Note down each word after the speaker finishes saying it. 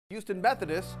Houston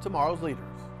Methodist, tomorrow's leaders.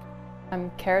 I'm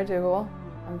Kara Dugall.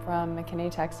 I'm from McKinney,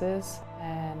 Texas,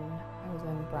 and I was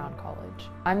in Brown College.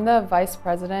 I'm the vice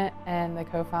president and the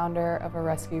co-founder of a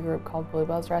rescue group called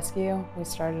Bluebells Rescue. We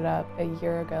started up a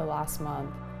year ago last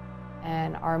month,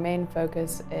 and our main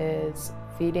focus is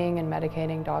feeding and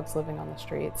medicating dogs living on the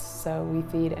streets. So we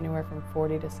feed anywhere from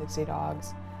 40 to 60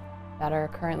 dogs that are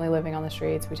currently living on the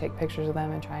streets. We take pictures of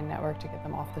them and try and network to get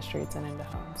them off the streets and into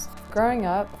homes. Growing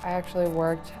up, I actually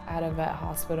worked at a vet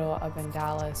hospital up in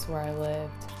Dallas where I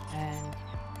lived, and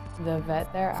the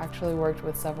vet there actually worked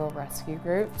with several rescue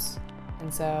groups,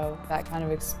 and so that kind of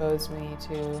exposed me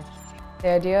to the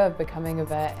idea of becoming a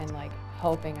vet and like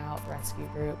helping out rescue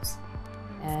groups.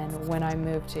 And when I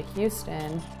moved to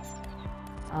Houston,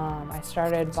 I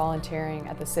started volunteering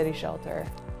at the city shelter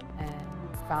and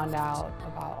found out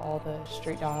about all the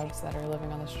street dogs that are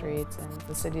living on the streets, and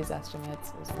the city's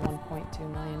estimates is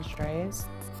 1.2 million strays,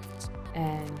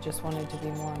 and just wanted to be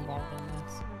more involved in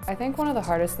this. I think one of the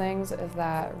hardest things is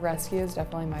that rescue is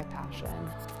definitely my passion.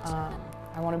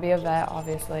 I want to be a vet,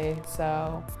 obviously,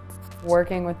 so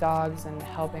working with dogs and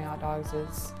helping out dogs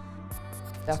is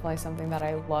definitely something that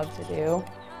I love to do.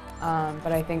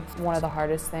 But I think one of the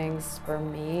hardest things for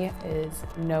me is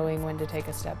knowing when to take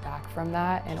a step back from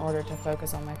that in order to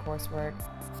focus on my coursework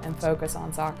and focus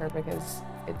on soccer, because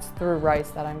it's through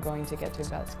Rice that I'm going to get to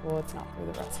vet school, it's not through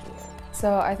the rescue.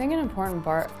 So I think an important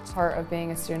part of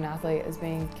being a student athlete is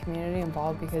being community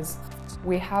involved, because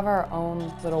we have our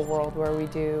own little world where we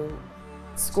do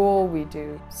school, we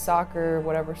do soccer,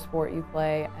 whatever sport you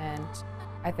play, and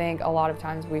I think a lot of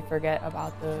times we forget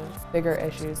about the bigger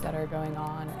issues that are going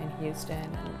on in Houston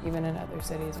and even in other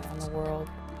cities around the world.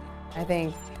 I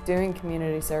think doing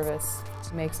community service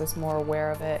makes us more aware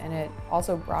of it, and it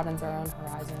also broadens our own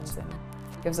horizons and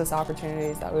gives us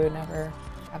opportunities that we would never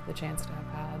have the chance to have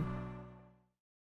had.